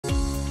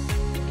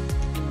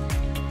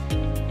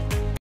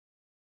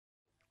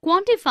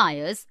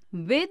Quantifiers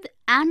with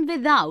and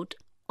without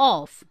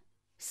of,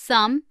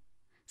 some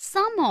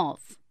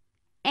of,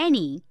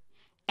 any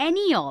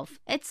of,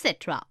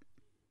 etc.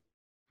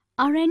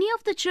 Are any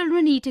of the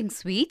children eating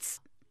sweets?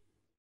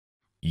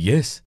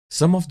 Yes,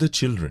 some of the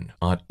children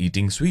are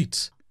eating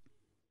sweets.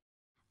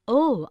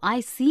 Oh,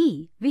 I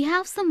see. We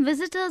have some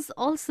visitors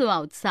also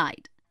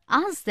outside.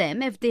 Ask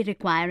them if they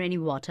require any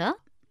water.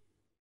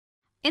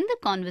 In the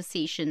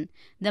conversation,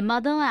 the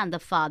mother and the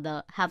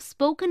father have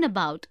spoken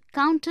about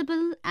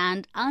countable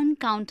and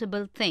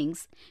uncountable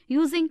things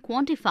using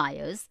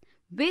quantifiers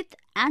with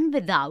and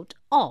without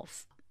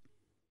of.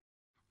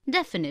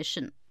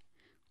 Definition: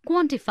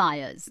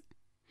 Quantifiers: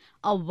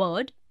 a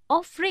word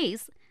or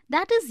phrase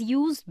that is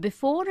used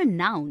before a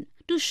noun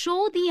to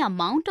show the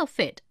amount of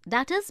it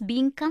that is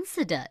being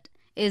considered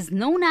is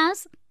known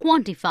as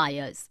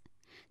quantifiers.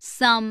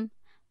 Some,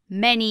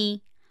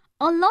 many,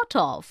 a lot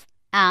of,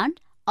 and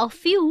a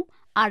few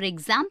are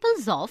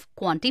examples of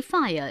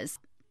quantifiers.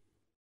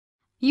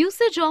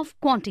 Usage of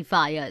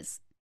quantifiers: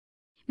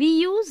 we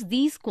use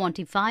these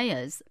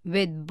quantifiers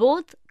with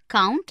both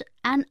count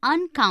and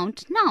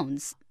uncount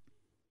nouns.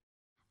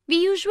 We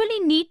usually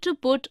need to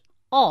put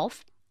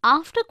of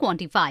after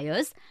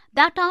quantifiers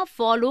that are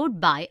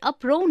followed by a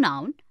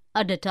pronoun,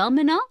 a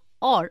determiner,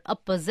 or a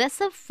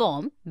possessive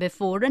form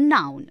before a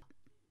noun.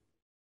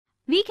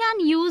 We can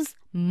use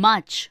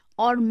much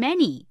or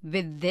many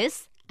with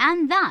this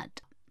and that.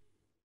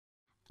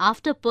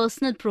 After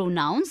personal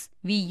pronouns,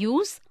 we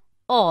use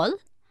all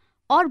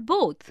or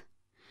both,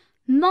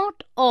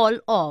 not all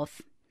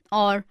of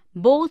or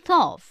both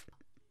of.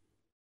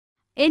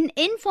 In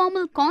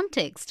informal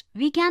context,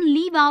 we can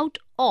leave out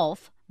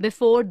of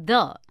before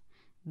the,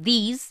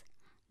 these,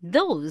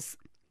 those,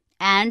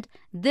 and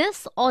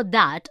this or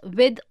that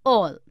with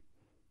all,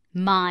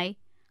 my,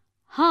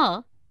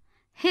 her,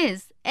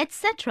 his,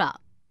 etc.,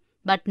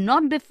 but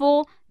not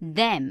before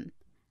them,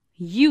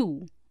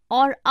 you,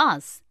 or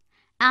us,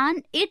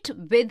 and it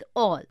with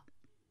all.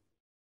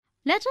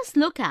 Let us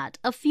look at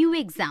a few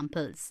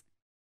examples.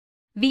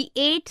 We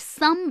ate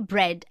some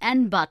bread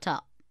and butter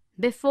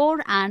before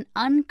an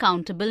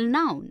uncountable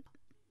noun.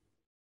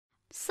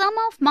 Some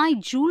of my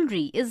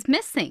jewelry is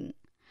missing.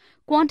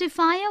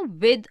 Quantifier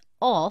with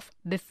of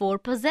before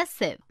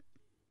possessive.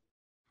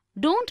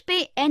 Don't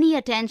pay any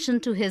attention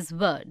to his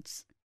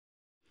words.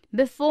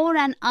 Before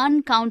an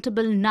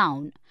uncountable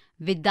noun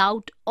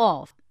without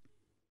of.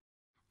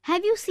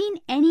 Have you seen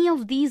any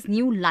of these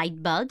new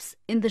light bulbs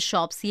in the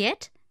shops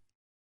yet?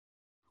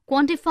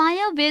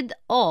 Quantifier with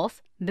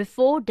of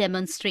before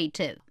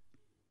demonstrative.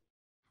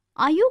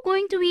 Are you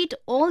going to eat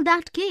all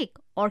that cake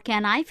or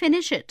can I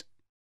finish it?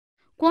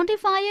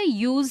 Quantifier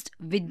used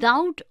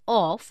without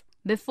of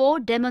before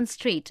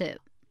demonstrative.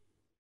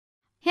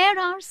 Here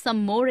are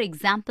some more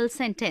example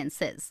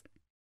sentences.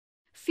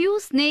 Few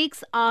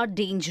snakes are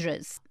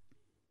dangerous.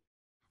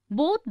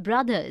 Both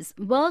brothers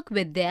work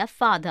with their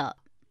father.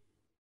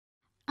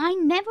 I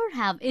never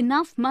have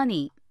enough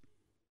money.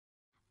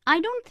 I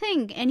don't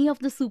think any of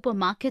the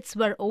supermarkets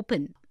were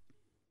open.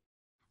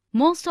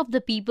 Most of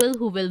the people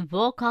who will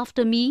walk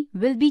after me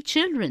will be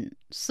children,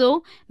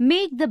 so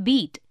make the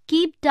beat,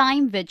 keep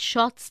time with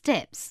short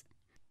steps.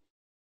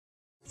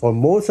 For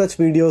more such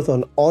videos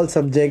on all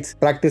subjects,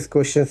 practice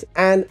questions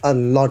and a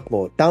lot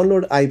more,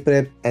 download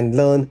iPrep and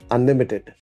learn unlimited.